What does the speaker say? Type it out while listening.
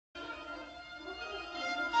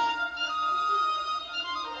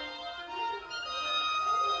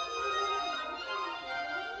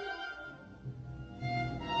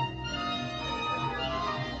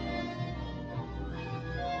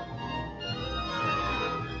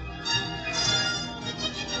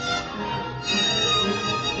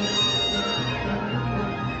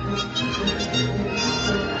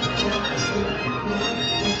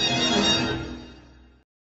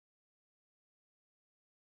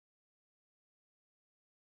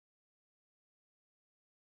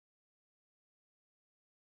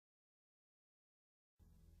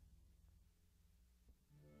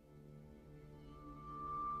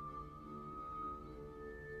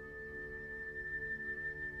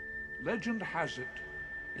Legend has it,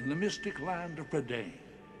 in the mystic land of Prologue,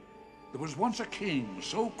 there was once a king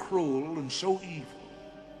so cruel and so evil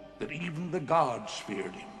that even the gods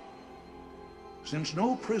feared him. Since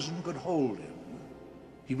no prison could hold him,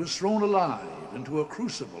 he was thrown alive into a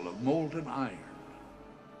crucible of molten iron.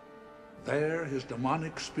 There his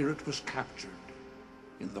demonic spirit was captured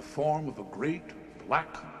in the form of a great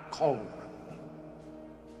Black Cauldron.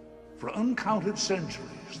 For uncounted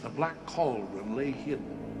centuries, the Black Cauldron lay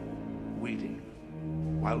hidden, waiting,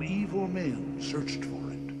 while evil men searched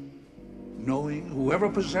for it, knowing whoever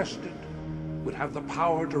possessed it would have the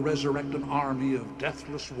power to resurrect an army of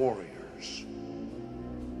deathless warriors,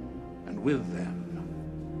 and with them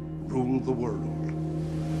rule the world.